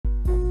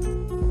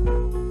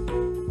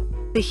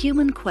The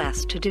human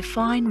quest to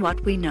define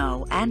what we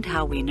know and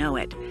how we know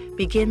it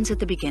begins at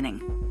the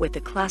beginning with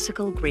the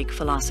classical Greek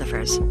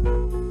philosophers.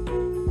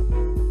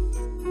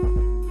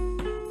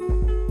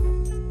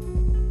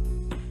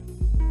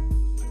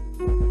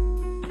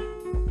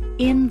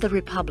 In the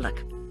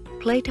Republic,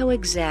 Plato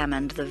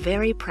examined the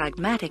very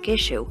pragmatic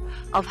issue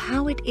of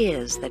how it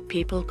is that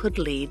people could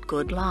lead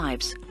good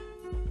lives.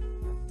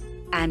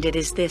 And it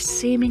is this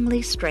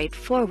seemingly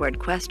straightforward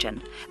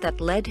question that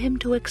led him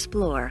to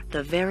explore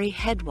the very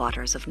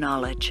headwaters of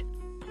knowledge.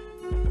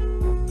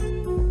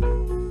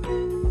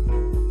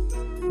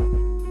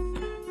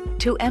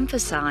 To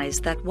emphasize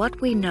that what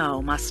we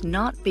know must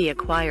not be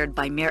acquired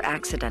by mere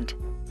accident,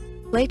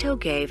 Plato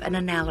gave an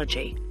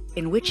analogy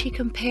in which he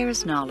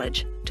compares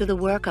knowledge to the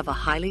work of a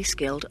highly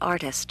skilled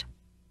artist.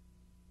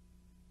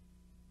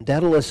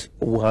 Daedalus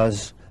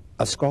was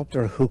a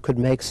sculptor who could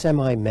make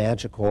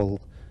semi-magical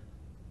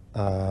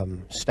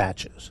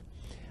statues.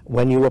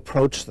 When you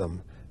approach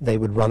them, they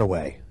would run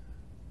away.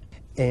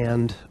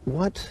 And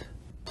what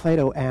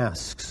Plato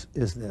asks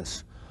is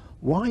this: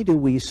 why do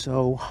we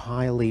so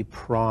highly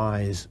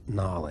prize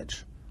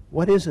knowledge?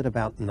 What is it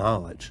about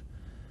knowledge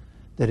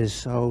that is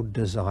so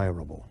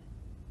desirable?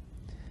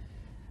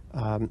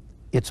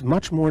 It's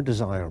much more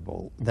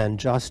desirable than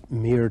just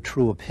mere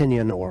true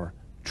opinion or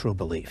true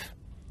belief.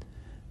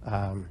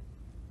 Now,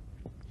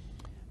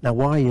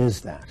 why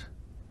is that?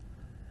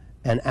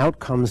 And out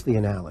comes the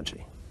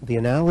analogy. The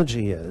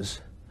analogy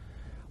is,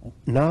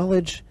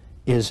 knowledge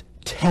is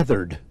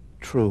tethered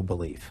true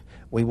belief.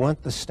 We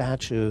want the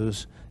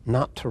statues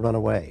not to run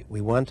away. We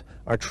want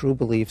our true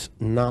beliefs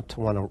not to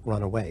want to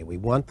run away. We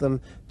want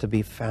them to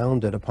be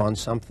founded upon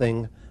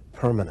something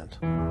permanent.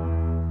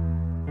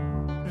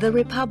 The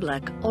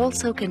Republic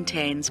also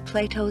contains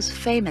Plato's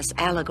famous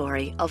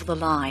allegory of the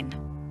line.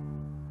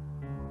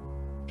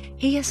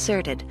 He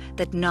asserted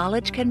that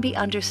knowledge can be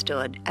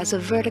understood as a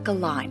vertical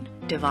line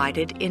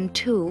divided in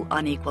two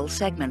unequal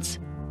segments,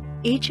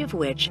 each of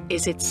which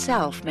is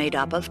itself made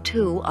up of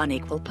two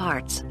unequal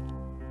parts.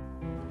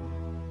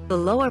 The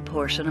lower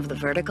portion of the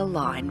vertical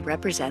line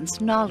represents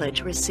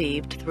knowledge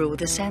received through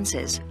the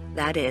senses,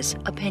 that is,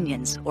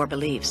 opinions or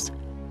beliefs.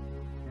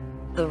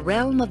 The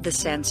realm of the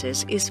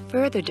senses is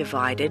further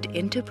divided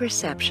into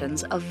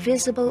perceptions of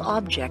visible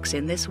objects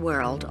in this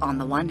world on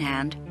the one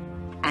hand,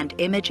 and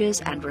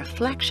images and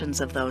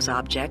reflections of those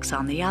objects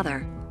on the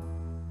other.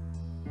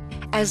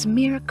 As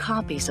mere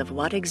copies of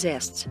what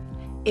exists,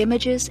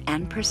 images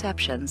and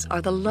perceptions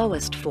are the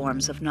lowest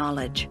forms of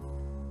knowledge.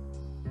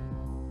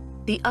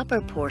 The upper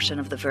portion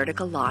of the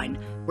vertical line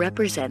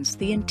represents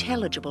the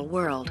intelligible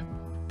world,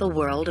 the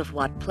world of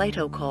what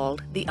Plato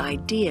called the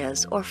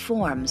ideas or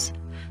forms,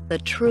 the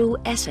true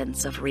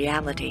essence of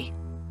reality.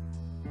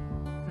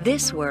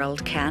 This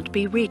world can't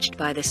be reached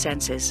by the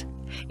senses.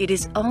 It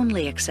is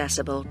only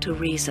accessible to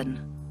reason.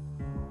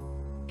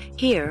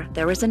 Here,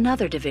 there is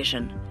another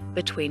division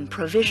between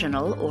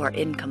provisional or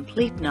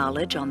incomplete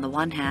knowledge on the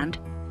one hand,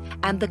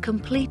 and the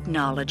complete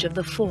knowledge of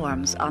the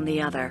forms on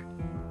the other.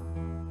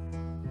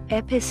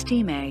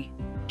 Episteme,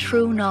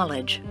 true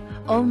knowledge,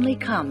 only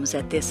comes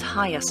at this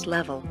highest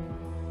level,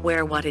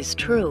 where what is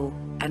true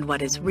and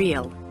what is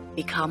real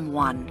become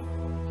one.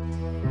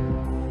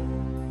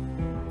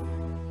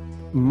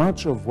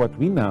 Much of what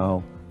we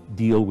now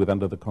deal with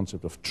under the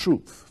concept of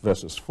truth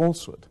versus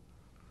falsehood,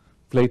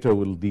 Plato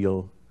will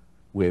deal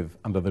with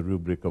under the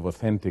rubric of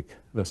authentic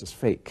versus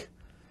fake.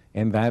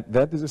 And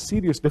that is a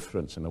serious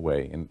difference in a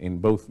way in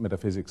both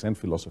metaphysics and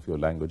philosophy of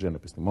language and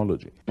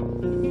epistemology.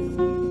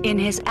 In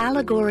his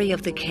allegory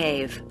of the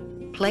cave,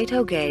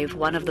 Plato gave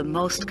one of the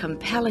most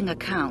compelling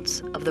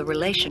accounts of the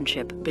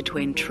relationship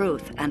between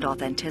truth and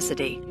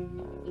authenticity.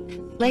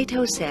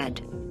 Plato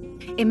said,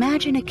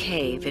 "Imagine a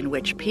cave in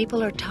which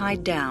people are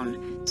tied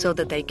down so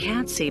that they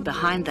can't see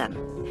behind them.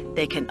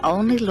 They can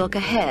only look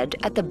ahead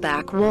at the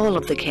back wall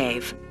of the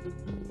cave.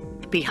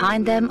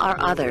 Behind them are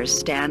others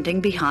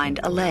standing behind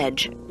a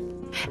ledge.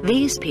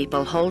 These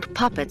people hold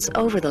puppets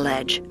over the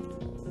ledge.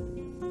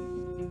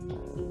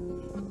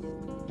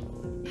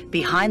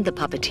 Behind the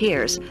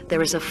puppeteers,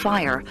 there is a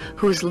fire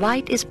whose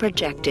light is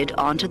projected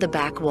onto the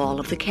back wall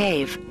of the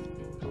cave.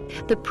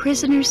 The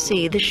prisoners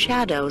see the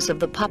shadows of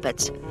the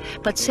puppets,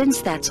 but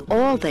since that's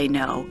all they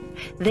know,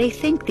 they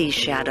think these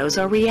shadows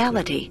are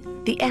reality,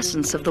 the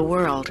essence of the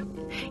world.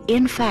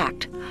 In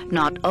fact,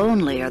 not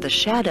only are the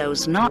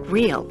shadows not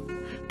real,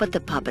 but the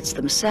puppets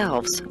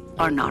themselves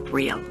are not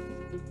real."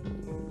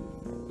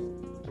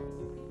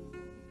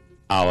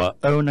 Our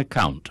own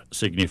account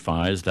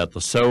signifies that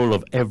the soul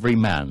of every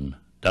man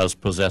does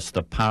possess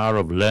the power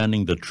of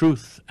learning the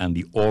truth and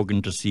the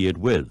organ to see it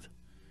with,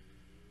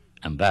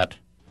 and that,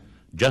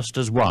 just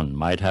as one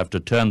might have to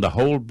turn the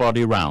whole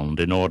body round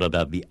in order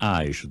that the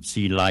eye should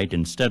see light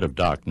instead of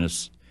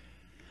darkness,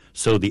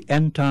 so the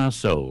entire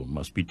soul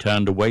must be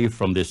turned away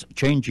from this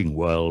changing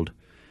world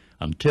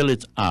until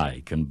its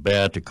eye can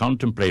bear to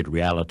contemplate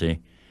reality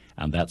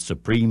and that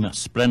supreme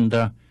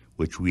splendor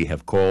which we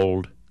have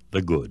called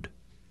the good.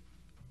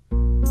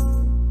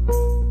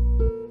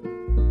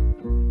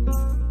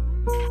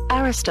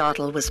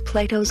 Aristotle was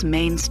Plato's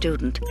main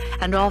student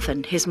and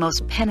often his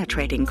most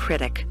penetrating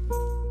critic.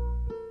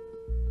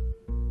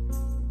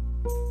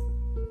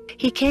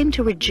 He came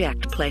to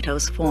reject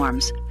Plato's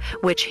forms,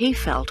 which he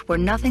felt were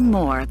nothing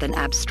more than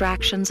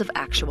abstractions of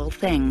actual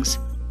things.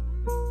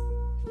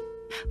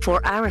 For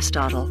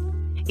Aristotle,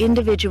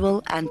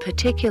 individual and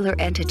particular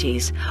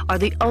entities are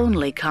the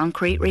only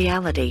concrete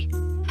reality,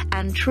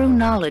 and true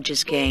knowledge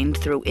is gained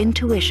through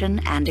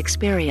intuition and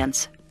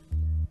experience.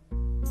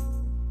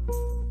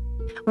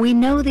 We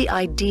know the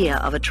idea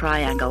of a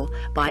triangle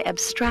by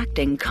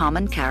abstracting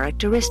common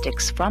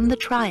characteristics from the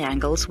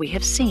triangles we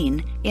have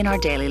seen in our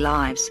daily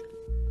lives.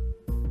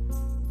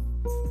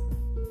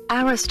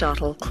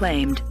 Aristotle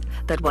claimed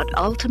that what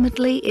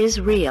ultimately is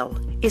real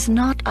is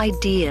not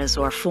ideas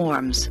or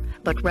forms,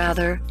 but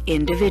rather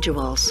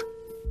individuals.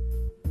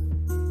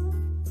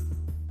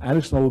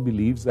 Aristotle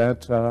believes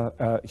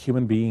that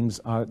human beings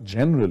are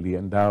generally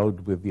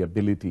endowed with the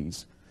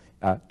abilities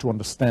to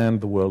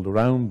understand the world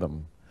around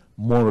them,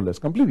 more or less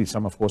completely.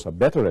 Some, of course, are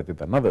better at it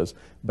than others,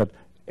 but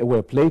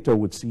where Plato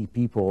would see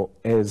people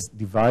as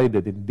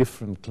divided in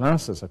different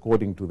classes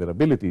according to their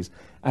abilities,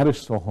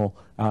 Aristotle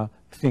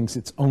thinks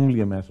it's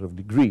only a matter of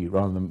degree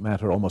rather than a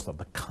matter almost of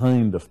the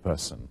kind of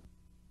person.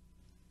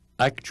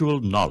 Actual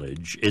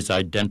knowledge is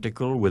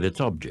identical with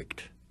its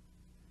object.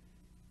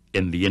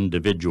 In the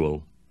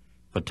individual,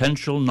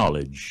 potential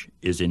knowledge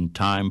is in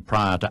time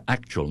prior to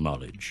actual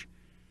knowledge,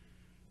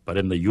 but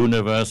in the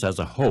universe as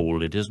a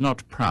whole it is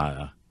not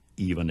prior,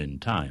 even in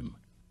time.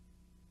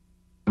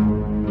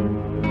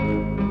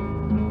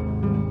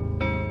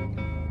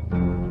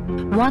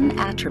 One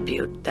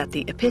attribute that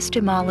the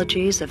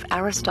epistemologies of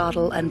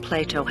Aristotle and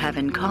Plato have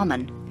in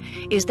common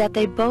is that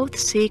they both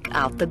seek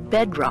out the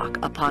bedrock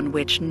upon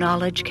which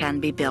knowledge can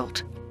be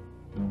built.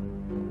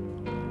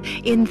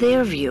 In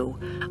their view,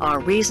 our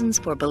reasons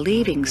for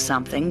believing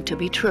something to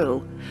be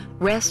true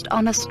rest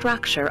on a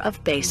structure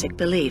of basic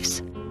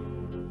beliefs,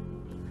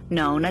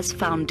 known as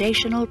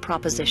foundational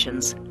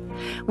propositions,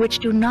 which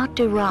do not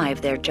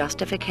derive their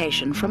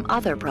justification from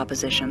other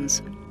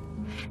propositions.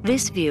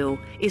 This view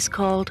is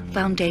called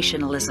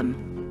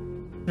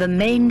foundationalism. The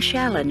main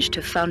challenge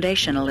to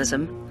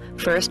foundationalism,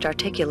 first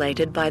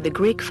articulated by the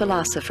Greek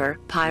philosopher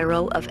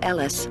Pyrrho of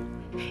Elis,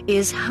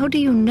 is how do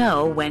you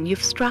know when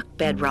you've struck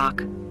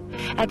bedrock?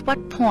 At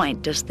what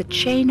point does the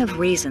chain of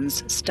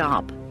reasons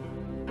stop?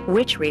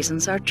 Which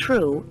reasons are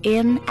true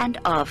in and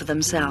of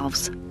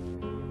themselves?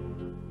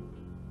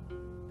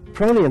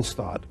 Pyrrhonians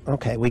thought,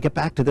 okay, we get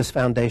back to this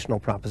foundational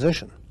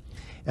proposition.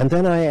 And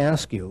then I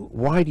ask you,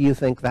 why do you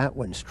think that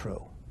one's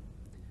true?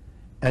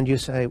 And you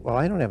say, well,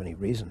 I don't have any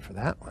reason for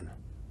that one.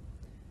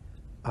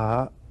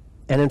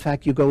 And in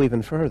fact, you go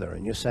even further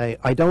and you say,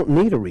 I don't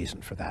need a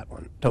reason for that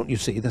one. Don't you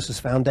see, this is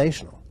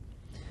foundational.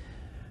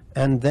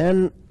 And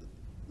then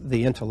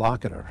the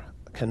interlocutor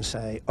can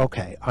say,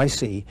 okay, I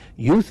see,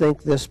 you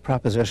think this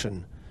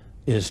proposition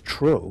is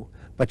true,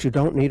 but you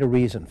don't need a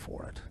reason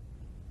for it.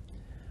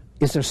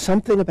 Is there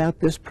something about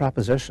this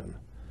proposition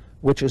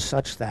which is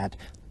such that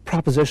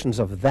propositions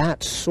of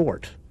that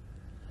sort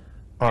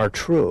are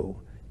true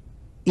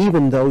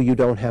even though you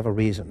don't have a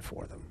reason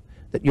for them,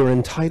 that you're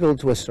entitled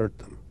to assert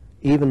them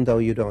even though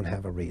you don't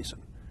have a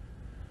reason?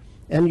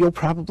 And you'll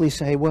probably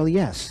say, well,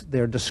 yes,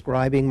 they're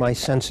describing my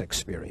sense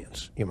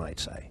experience, you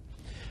might say.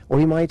 Or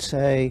you might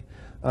say,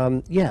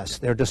 yes,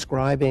 they're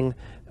describing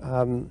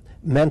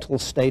mental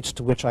states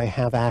to which I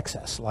have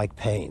access, like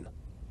pain.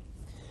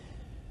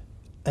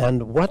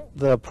 And what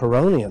the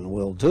Pyrrhonian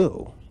will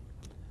do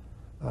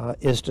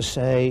is to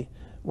say,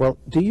 well,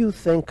 do you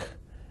think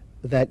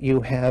that you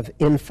have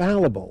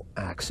infallible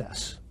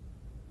access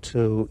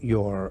to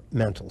your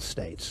mental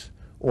states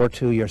or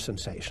to your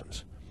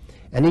sensations?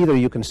 And either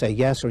you can say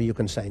yes or you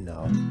can say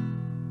no.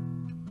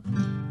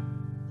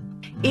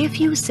 If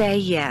you say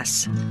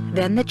yes,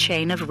 then the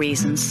chain of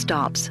reasons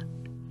stops.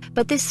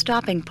 But this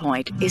stopping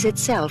point is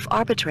itself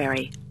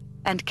arbitrary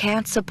and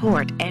can't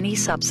support any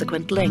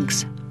subsequent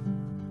links.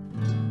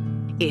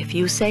 If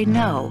you say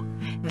no,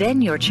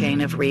 then your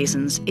chain of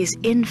reasons is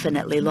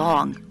infinitely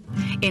long,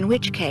 in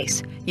which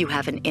case you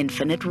have an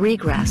infinite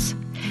regress,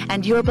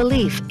 and your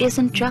belief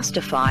isn't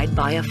justified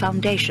by a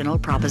foundational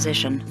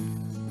proposition.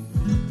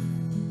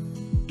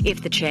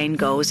 If the chain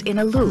goes in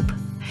a loop,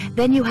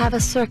 then you have a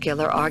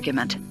circular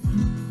argument.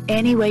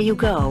 Any way you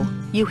go,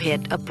 you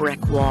hit a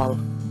brick wall.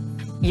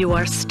 You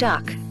are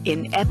stuck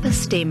in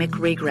epistemic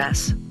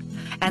regress,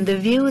 and the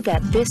view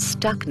that this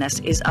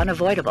stuckness is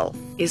unavoidable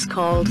is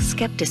called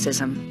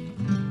skepticism.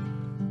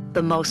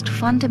 The most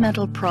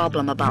fundamental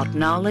problem about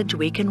knowledge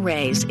we can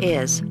raise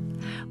is,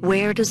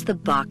 where does the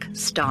buck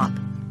stop?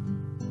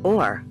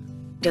 Or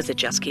does it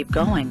just keep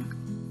going?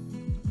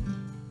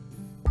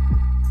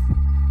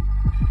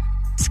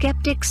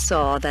 Skeptics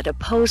saw that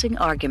opposing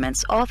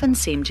arguments often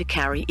seemed to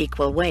carry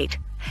equal weight,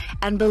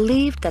 and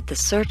believed that the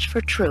search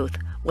for truth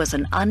was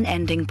an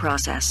unending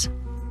process.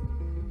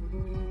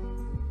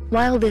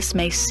 While this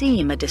may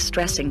seem a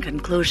distressing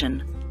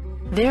conclusion,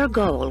 their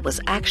goal was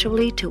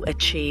actually to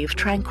achieve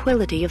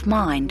tranquility of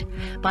mind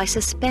by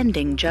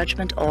suspending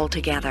judgment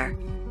altogether.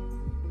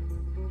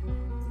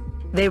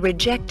 They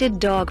rejected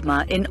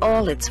dogma in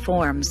all its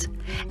forms,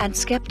 and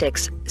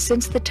skeptics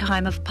since the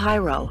time of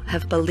Pyrrho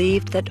have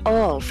believed that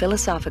all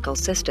philosophical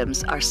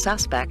systems are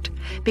suspect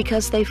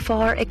because they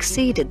far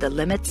exceeded the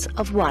limits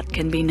of what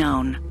can be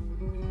known.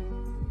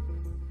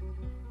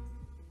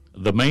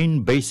 The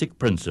main basic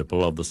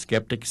principle of the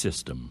skeptic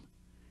system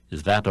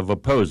is that of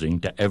opposing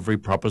to every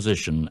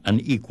proposition an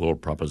equal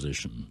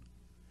proposition.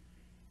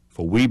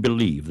 For we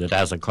believe that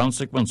as a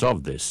consequence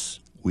of this,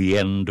 we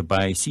end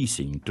by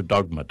ceasing to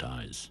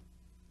dogmatize.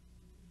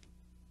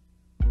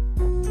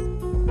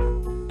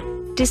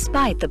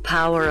 Despite the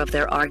power of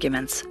their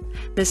arguments,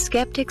 the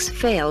skeptics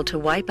failed to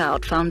wipe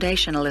out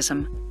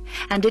foundationalism,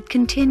 and it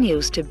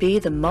continues to be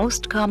the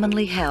most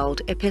commonly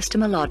held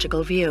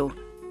epistemological view.